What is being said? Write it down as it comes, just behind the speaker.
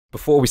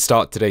Before we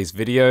start today's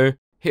video,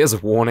 here's a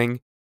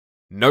warning.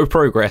 No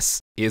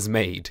progress is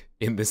made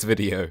in this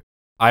video.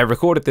 I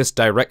recorded this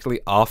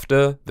directly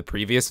after the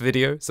previous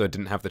video, so I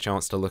didn't have the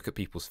chance to look at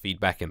people's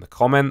feedback in the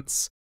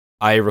comments.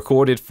 I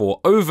recorded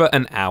for over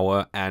an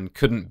hour and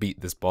couldn't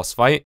beat this boss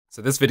fight,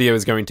 so this video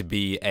is going to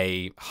be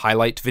a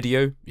highlight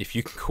video, if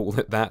you can call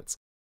it that,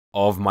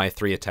 of my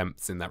 3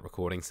 attempts in that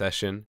recording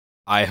session.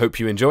 I hope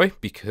you enjoy,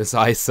 because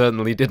I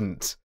certainly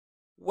didn't.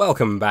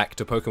 Welcome back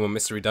to Pokemon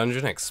Mystery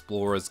Dungeon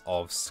Explorers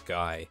of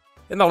Sky.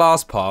 In the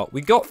last part,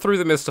 we got through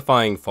the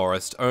mystifying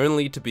forest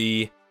only to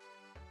be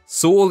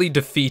sorely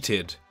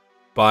defeated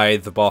by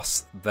the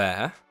boss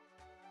there.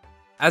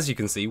 As you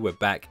can see, we're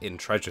back in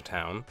Treasure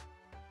Town.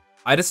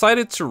 I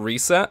decided to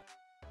reset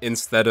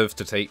instead of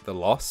to take the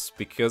loss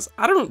because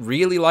I don't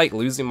really like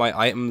losing my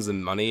items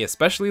and money,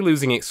 especially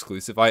losing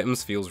exclusive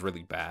items feels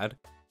really bad.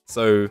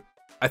 So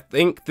I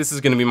think this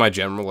is going to be my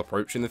general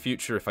approach in the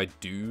future. If I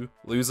do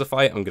lose a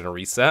fight, I'm going to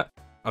reset.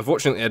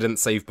 Unfortunately, I didn't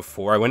save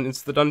before I went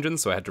into the dungeon,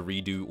 so I had to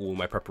redo all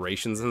my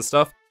preparations and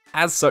stuff.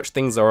 As such,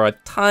 things are a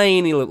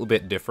tiny little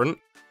bit different.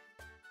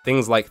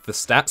 Things like the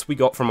stats we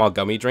got from our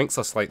gummy drinks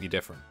are slightly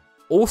different.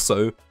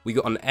 Also, we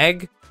got an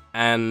egg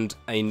and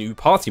a new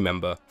party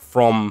member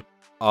from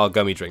our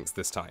gummy drinks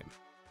this time.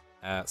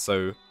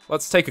 So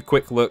let's take a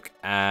quick look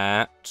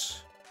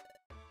at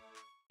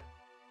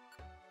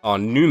our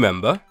new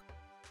member.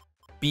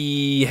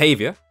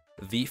 Behavior,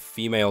 the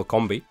female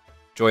combi,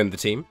 joined the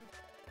team.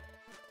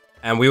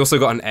 And we also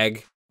got an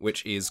egg,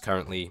 which is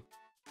currently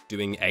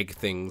doing egg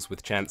things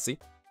with Chansey.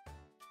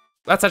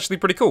 That's actually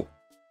pretty cool.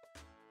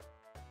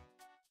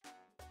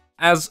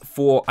 As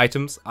for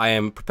items, I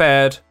am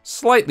prepared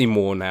slightly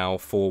more now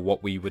for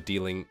what we were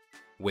dealing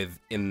with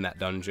in that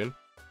dungeon.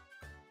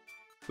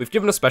 We've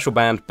given a special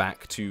band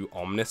back to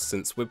Omnis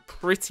since we're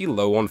pretty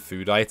low on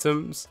food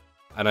items,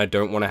 and I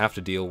don't want to have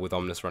to deal with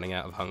Omnis running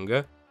out of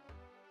hunger.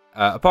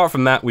 Apart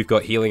from that, we've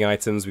got healing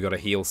items, we got a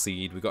heal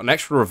seed, we got an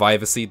extra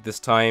reviver seed this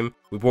time,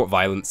 we bought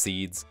violent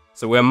seeds,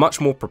 so we're much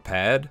more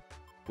prepared.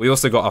 We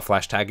also got our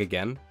flash tag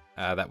again,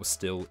 that was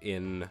still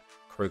in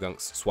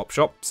Krogunk's swap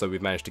shop, so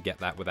we've managed to get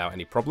that without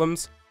any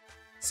problems.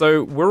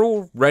 So we're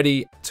all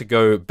ready to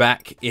go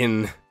back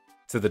in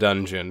to the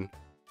dungeon,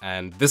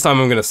 and this time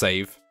I'm going to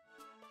save.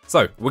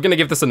 So, we're going to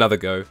give this another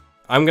go.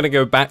 I'm going to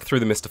go back through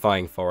the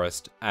mystifying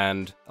forest,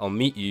 and I'll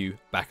meet you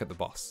back at the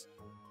boss.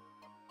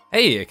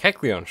 Hey, a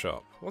Kecleon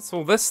shop. What's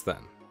all this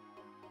then?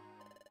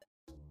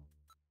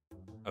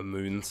 A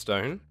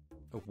moonstone,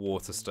 a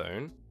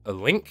waterstone, a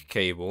link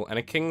cable, and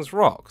a king's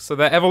rock. So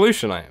they're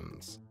evolution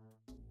items.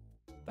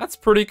 That's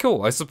pretty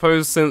cool. I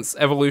suppose since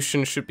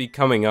evolution should be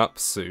coming up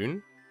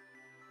soon,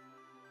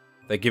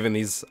 they're giving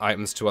these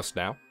items to us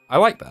now. I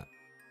like that.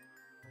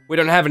 We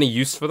don't have any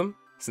use for them,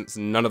 since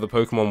none of the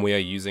Pokemon we are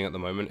using at the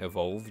moment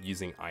evolve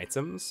using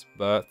items,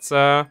 but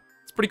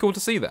it's pretty cool to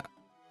see that.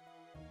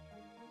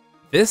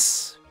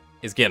 This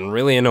is getting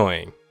really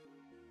annoying.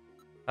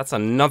 That's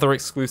another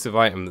exclusive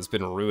item that's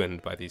been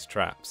ruined by these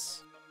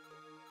traps.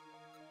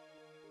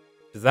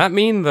 Does that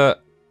mean that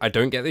I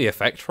don't get the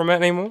effect from it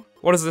anymore?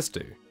 What does this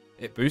do?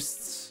 It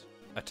boosts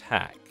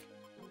attack.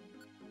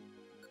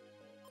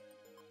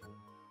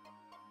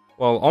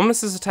 Well,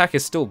 Omnis's attack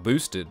is still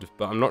boosted,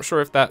 but I'm not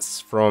sure if that's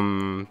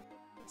from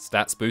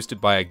stats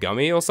boosted by a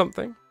gummy or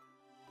something.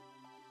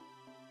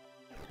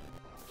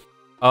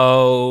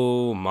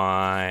 Oh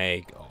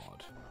my god.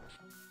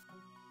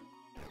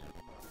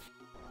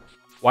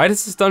 Why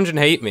does this dungeon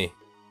hate me?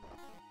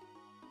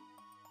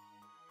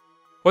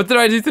 What did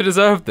I do to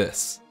deserve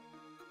this?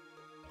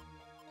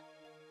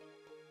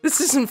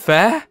 This isn't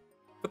fair.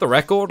 For the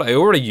record, I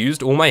already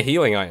used all my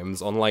healing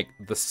items on like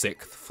the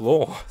 6th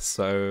floor,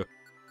 so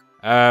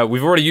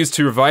we've already used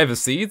 2 reviver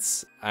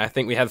seeds. I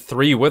think we had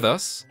 3 with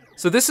us,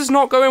 so this is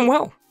not going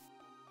well.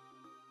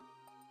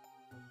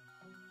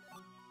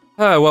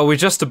 Well, we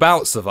just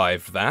about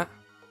survived that.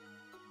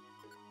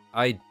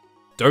 I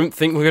don't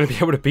think we're going to be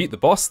able to beat the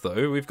boss,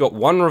 though. We've got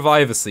 1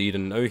 reviver seed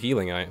and no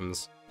healing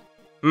items.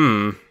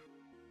 Not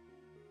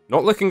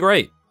looking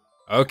great.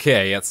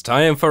 Okay, it's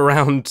time for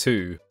round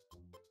 2.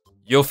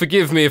 You'll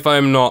forgive me if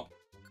I'm not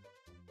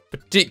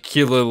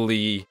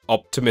particularly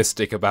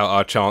optimistic about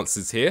our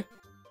chances here.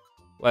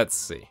 Let's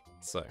see.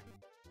 So,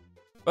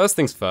 first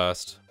things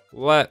first,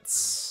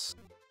 let's...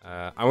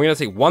 I'm going to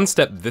take 1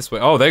 step this way.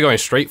 Oh, they're going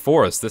straight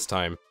for us this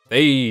time.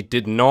 They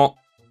did not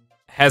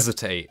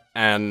hesitate,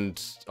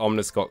 and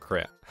Omnis got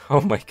crit. Oh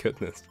my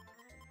goodness.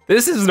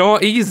 This is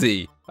not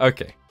easy.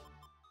 Okay.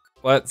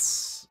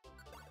 Let's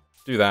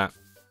do that.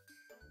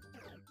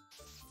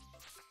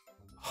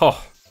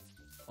 Oh.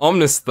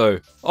 Omnis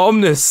though.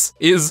 Omnis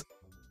is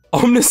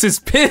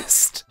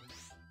pissed.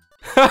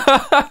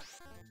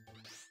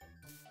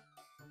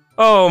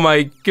 Oh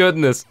my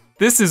goodness.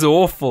 This is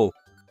awful.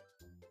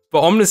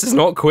 But Omnis is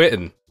not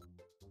quitting.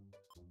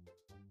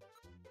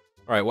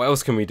 Alright, what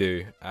else can we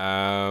do?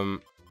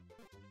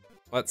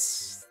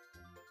 Let's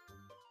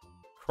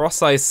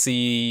Cross-Eye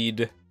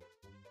Seed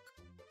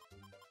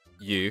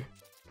you.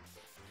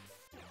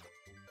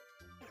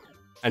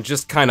 And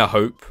just kind of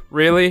hope,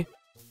 really.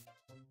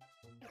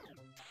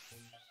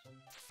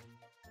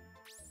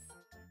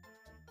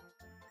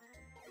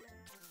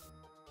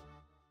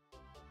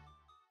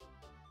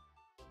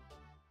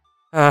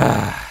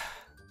 Well,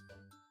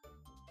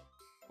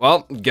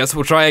 guess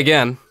we'll try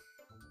again.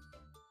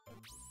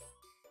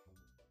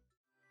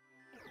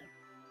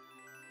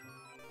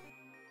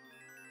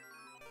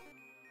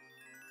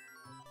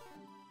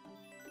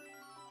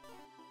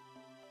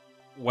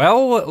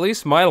 Well, at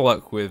least my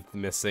luck with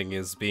missing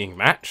is being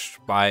matched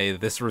by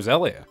this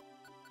Roselia.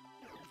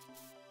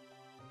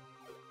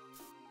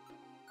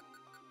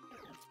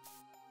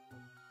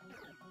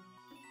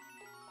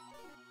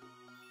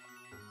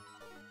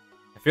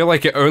 I feel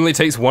like it only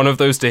takes one of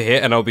those to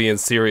hit and I'll be in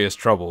serious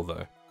trouble,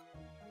 though.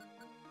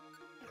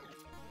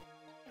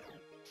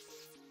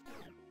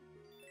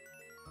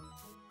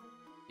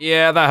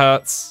 Yeah, that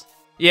hurts.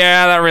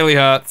 Yeah, that really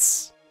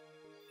hurts.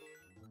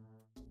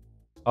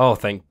 Oh,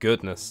 thank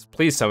goodness.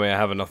 Please tell me I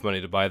have enough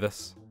money to buy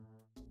this.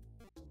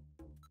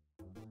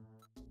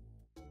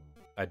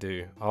 I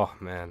do. Oh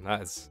man,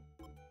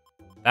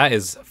 that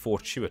is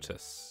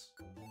fortuitous.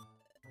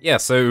 Yeah,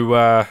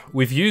 so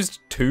we've used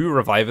 2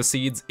 Reviver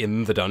Seeds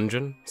in the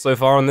dungeon so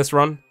far on this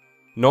run.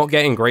 Not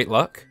getting great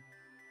luck.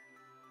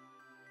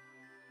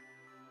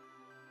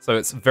 So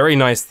it's very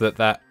nice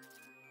that...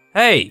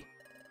 Hey!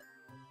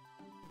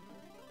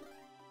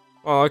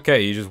 Oh,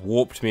 okay, you just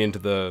warped me into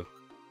the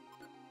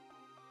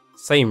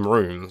same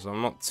room, so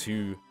I'm not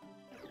too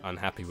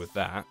unhappy with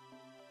that.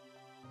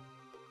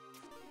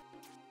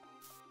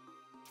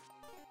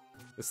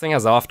 This thing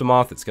has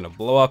Aftermath, it's gonna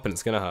blow up and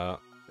it's gonna hurt.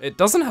 It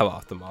doesn't have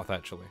Aftermath,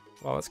 actually.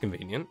 Well, that's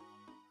convenient.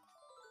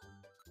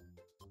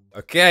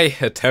 Okay,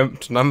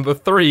 attempt number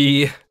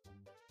 3.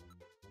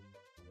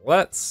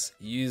 Let's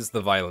use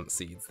the Violent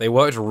Seeds. They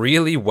worked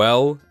really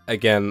well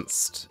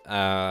against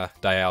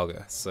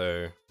Dialga,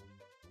 so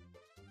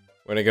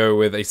we're gonna go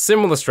with a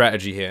similar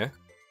strategy here.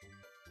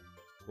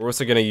 We're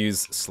also gonna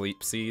use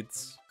Sleep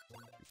Seeds,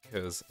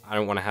 because I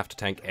don't want to have to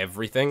tank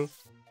everything.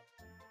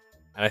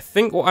 And I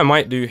think what I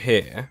might do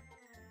here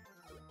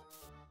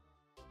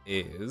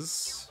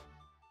is,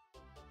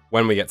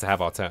 when we get to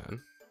have our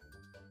turn,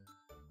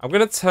 I'm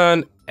gonna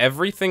turn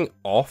everything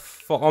off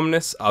for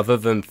Omnis other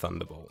than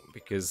Thunderbolt,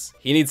 because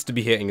he needs to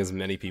be hitting as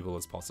many people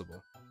as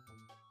possible.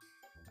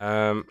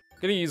 I'm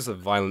gonna use a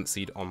Violent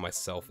Seed on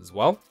myself as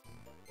well.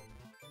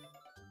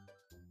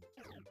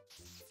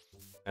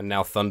 And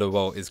now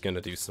Thunderbolt is going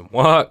to do some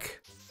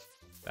work.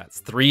 That's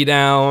 3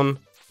 down.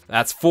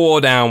 That's 4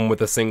 down with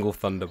a single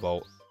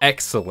Thunderbolt.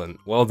 Excellent.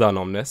 Well done,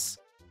 Omnis.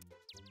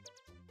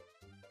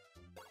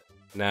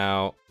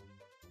 Now,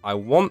 I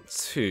want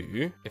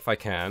to, if I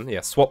can,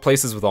 yeah, swap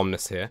places with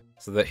Omnis here,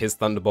 so that his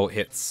Thunderbolt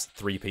hits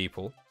 3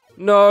 people.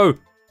 No!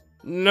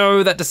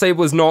 No, that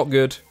Disable is not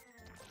good.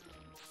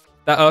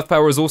 That Earth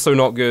Power is also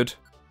not good.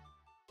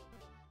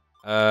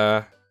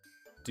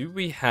 Do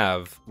we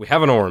have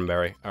an Aurum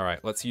Berry.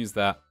 Alright, let's use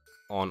that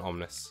on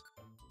Omnis.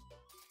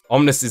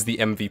 Omnis is the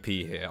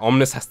MVP here.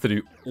 Omnis has to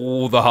do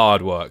all the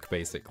hard work,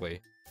 basically.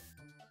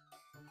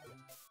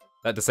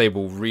 That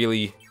Disable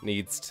really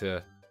needs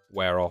to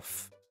wear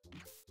off.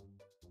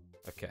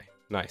 Okay,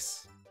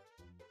 nice.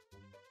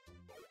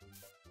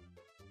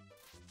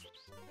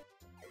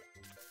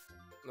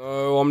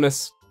 No,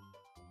 Omnis.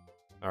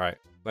 Alright,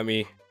 let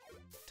me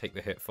take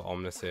the hit for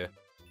Omnis here.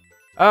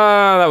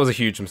 That was a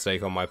huge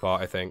mistake on my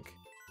part, I think.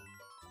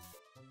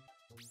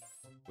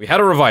 We had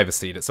a Reviver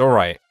Seed, it's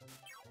alright.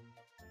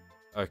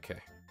 Okay.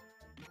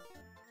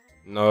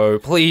 No,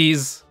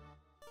 please!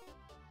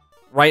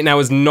 Right now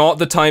is not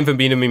the time for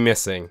me to be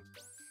missing.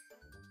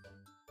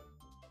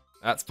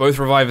 That's both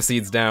Reviver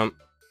Seeds down.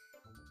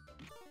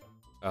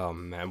 Oh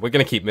man, we're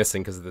gonna keep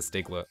missing because of this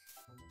Diglett.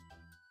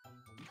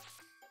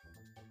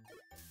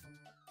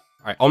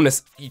 Alright,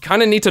 Omnis, you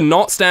kinda need to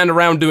not stand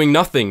around doing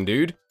nothing,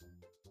 dude.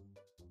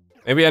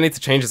 Maybe I need to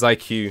change his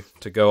IQ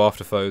to go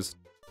after foes.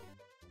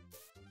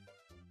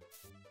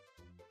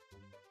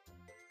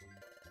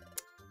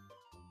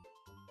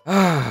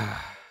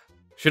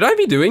 Should I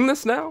be doing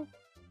this now?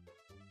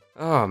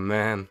 Oh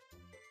man.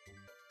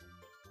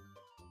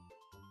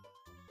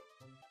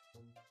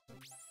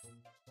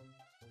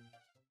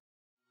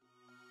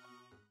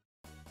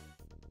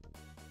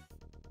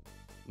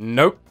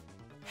 Nope.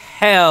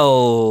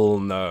 Hell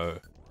no.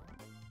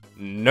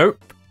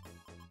 Nope.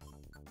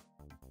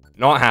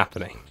 Not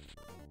happening.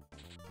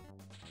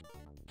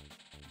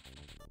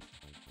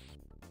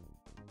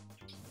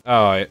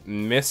 Oh, I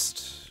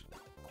missed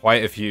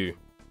quite a few.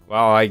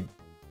 Well, I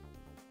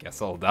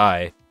guess I'll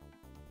die.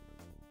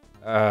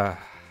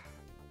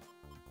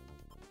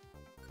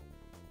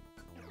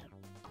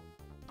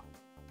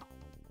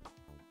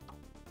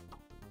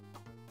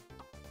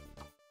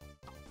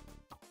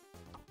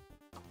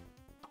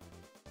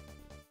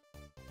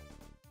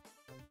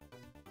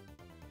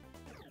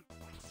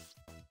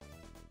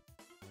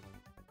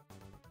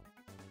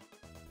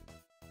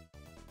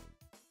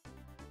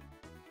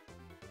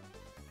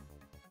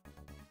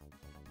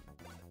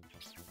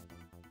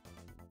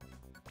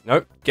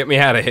 Nope, get me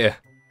out of here.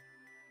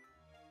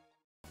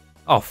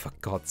 Oh, for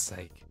God's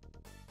sake.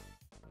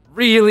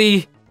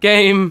 Really?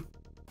 Game?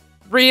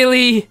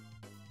 Really?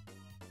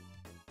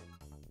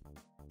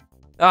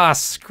 Ah,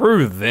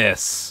 screw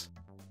this.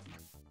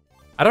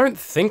 I don't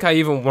think I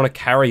even want to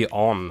carry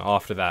on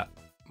after that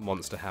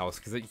monster house,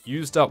 because it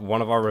used up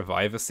one of our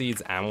reviver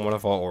seeds and one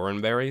of our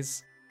oran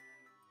berries.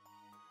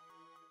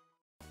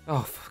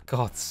 Oh, for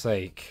God's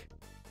sake.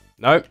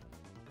 Nope.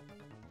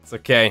 It's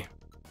okay.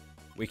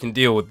 We can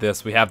deal with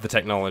this. We have the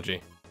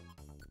technology.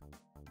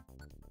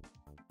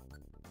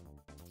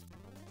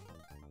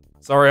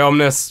 Sorry,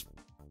 Omnis.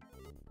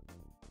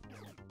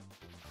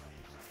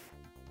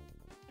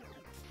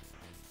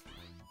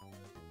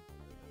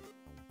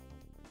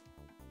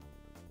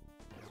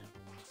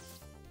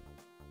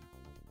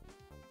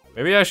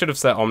 Maybe I should have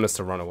set Omnis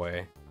to run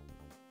away.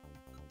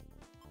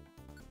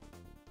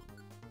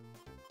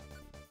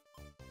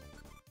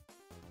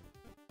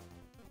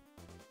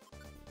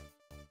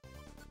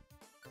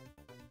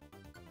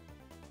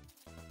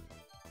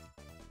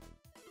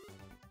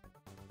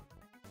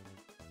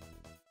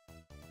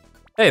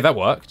 Hey, that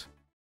worked.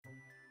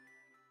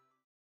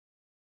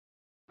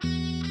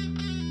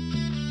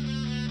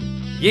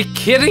 You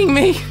kidding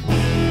me?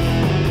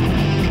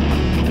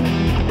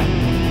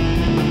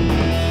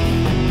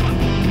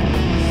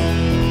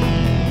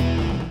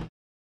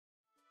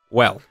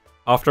 Well,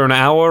 after an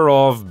hour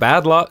of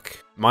bad luck,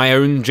 my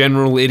own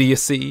general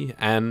idiocy,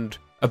 and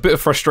a bit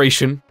of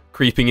frustration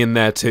creeping in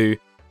there too,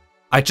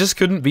 I just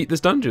couldn't beat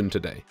this dungeon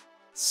today.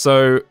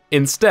 So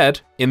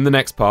instead, in the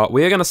next part,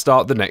 we are going to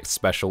start the next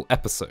special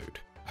episode.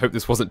 I hope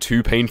this wasn't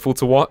too painful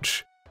to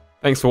watch.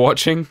 Thanks for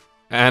watching,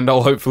 and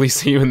I'll hopefully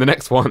see you in the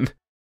next one.